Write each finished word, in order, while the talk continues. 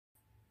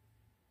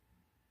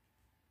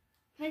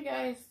Hi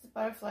guys, it's the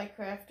Butterfly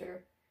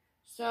Crafter.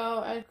 So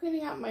I was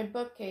cleaning out my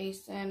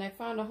bookcase and I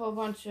found a whole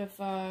bunch of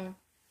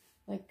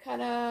like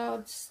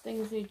cutouts,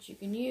 things that you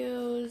can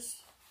use.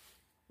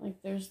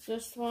 Like there's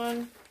this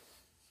one,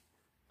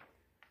 you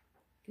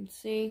can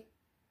see.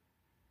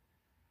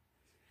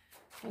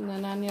 And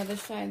then on the other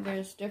side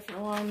there's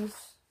different ones.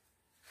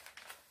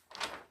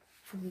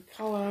 You can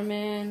color them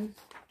in,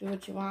 do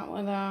what you want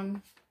with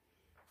them.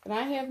 But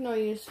I have no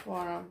use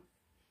for them.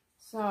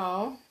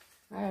 So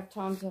I have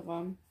tons of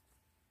them.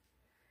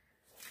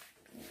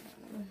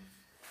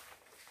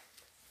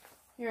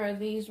 Here are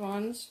these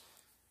ones,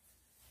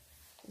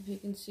 if you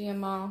can see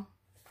them all.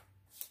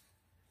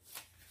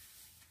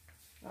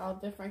 They're all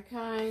different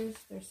kinds.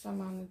 There's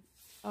some on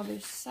the other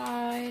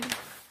side.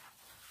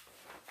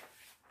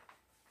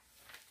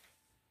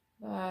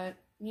 But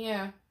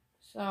yeah,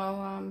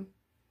 so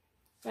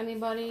if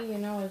anybody,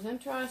 is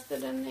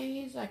interested in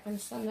these, I can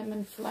send them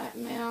in flat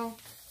mail.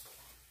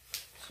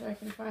 So I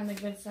can find a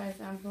good size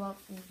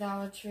envelope from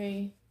Dollar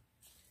Tree.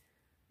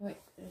 Wait,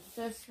 there's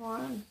this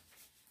one.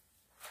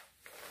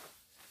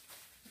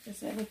 Like I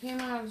said, they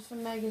came out of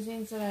some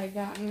magazines that I had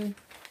gotten.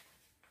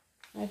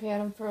 I've had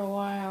them for a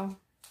while.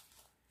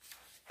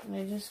 And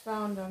I just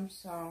found them,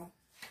 so.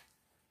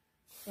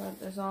 But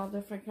there's all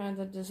different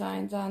kinds of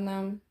designs on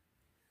them.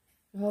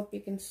 I hope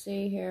you can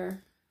see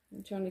here.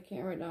 I'm turning the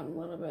camera down a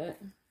little bit.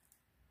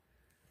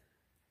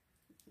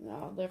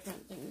 All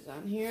different things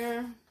on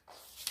here.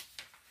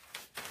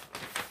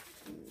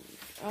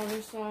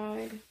 Other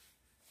side.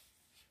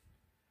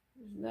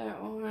 There's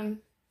that one.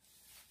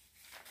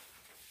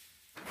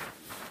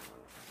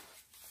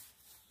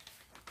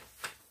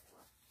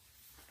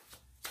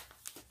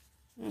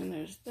 And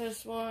there's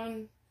this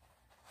one.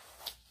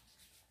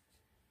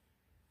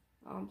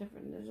 All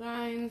different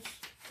designs.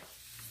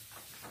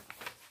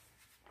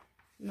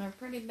 And they're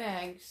pretty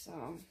bags,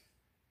 so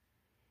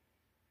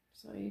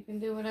you can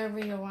do whatever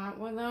you want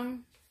with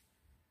them.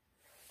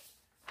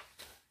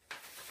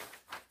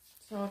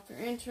 So if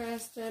you're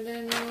interested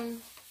in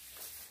them,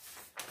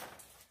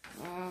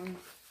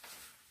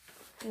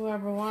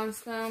 whoever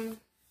wants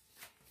them,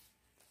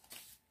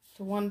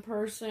 to one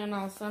person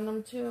I'll send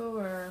them to,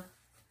 or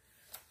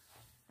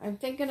I'm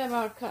thinking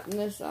about cutting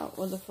this out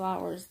with the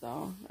flowers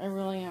though. I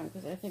really am,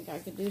 because I think I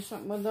could do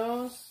something with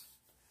those.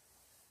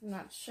 I'm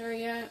not sure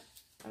yet.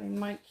 I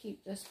might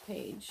keep this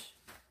page.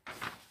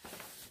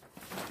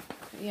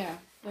 But yeah,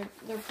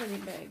 they're pretty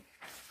big.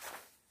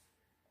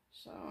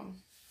 So I'll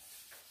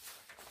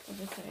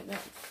just say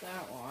that's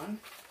that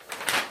one.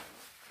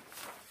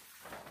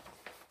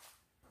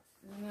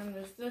 And then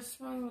there's this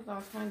one with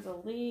all kinds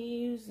of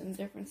leaves and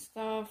different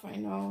stuff. I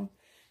know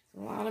a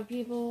lot of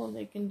people,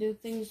 they can do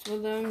things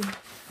with them.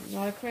 There's a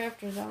lot of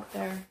crafters out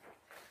there.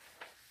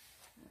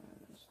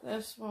 There's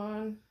this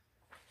one.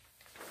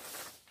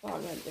 All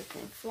got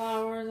different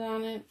flowers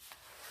on it.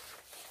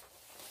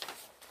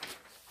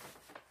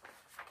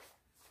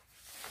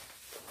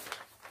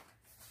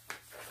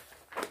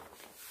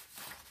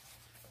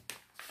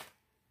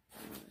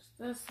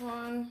 There's this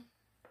one.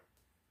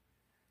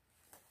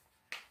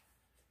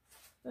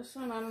 This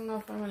one, I don't know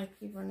if I'm going to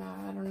keep or not.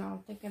 I don't know. I'm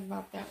thinking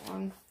about that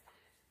one.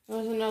 There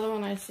was another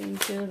one I seen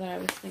too that I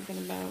was thinking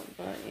about,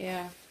 but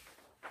yeah.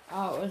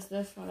 Oh, it was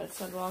this one. It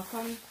said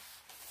welcome.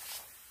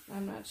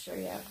 I'm not sure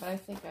yet, but I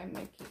think I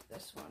might keep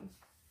this one.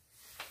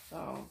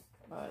 So,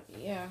 but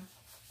yeah.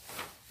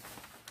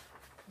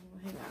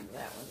 We'll hang on to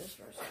that one just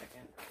for a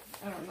second.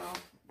 I don't know.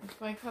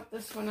 If I cut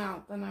this one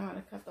out, then I'm going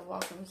to cut the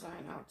welcome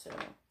sign out too.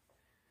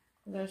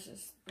 There's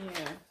just,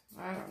 yeah,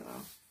 I don't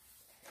know.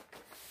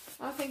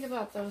 I'll think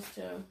about those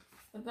two.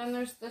 But then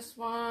there's this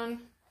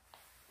one.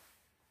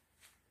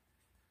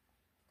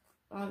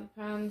 All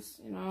depends,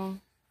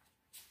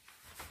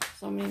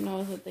 Somebody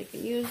knows that they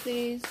can use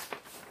these.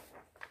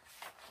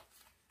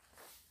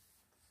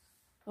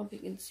 Hope you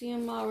can see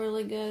them all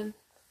really good.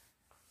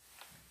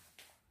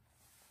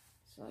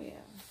 So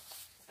yeah.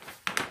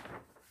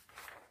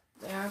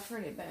 They are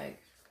pretty big.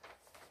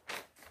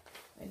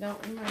 I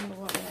don't remember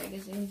what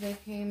magazines they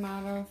came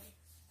out of.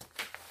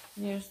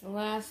 And here's the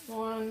last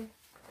one.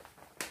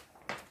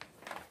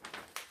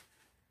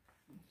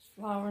 There's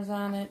flowers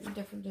on it and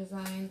different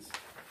designs.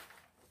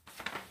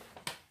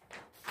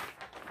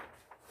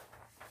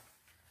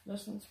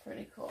 This one's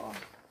pretty cool.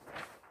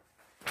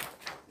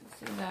 You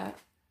see that?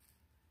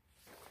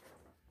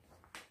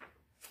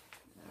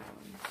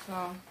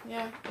 So,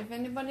 yeah, if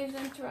anybody's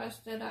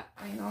interested, I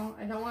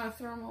don't want to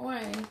throw them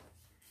away.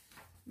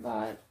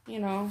 But, they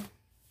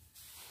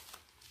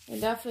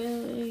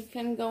definitely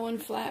can go in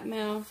flat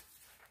mail.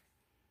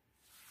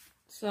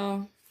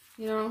 So,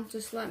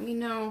 just let me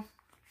know.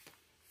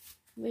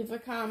 Leave a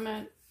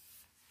comment.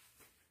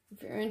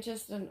 If you're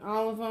interested in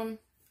all of them,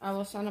 I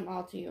will send them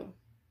all to you.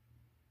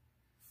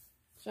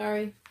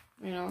 Sorry,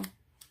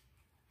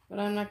 but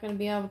I'm not going to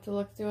be able to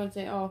look through and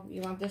say, oh,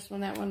 you want this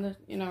one, that one,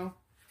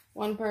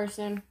 one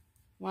person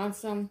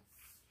wants them.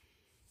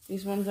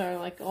 These ones are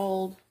like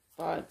old,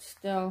 but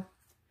still,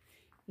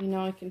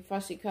 you can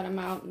fussy cut them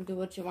out and do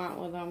what you want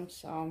with them,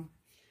 so.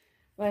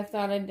 But I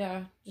thought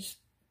I'd just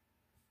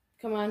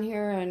come on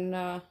here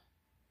and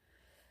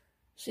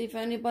see if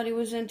anybody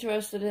was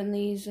interested in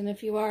these. And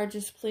if you are,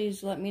 just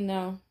please let me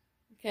know.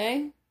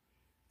 Okay?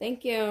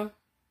 Thank you.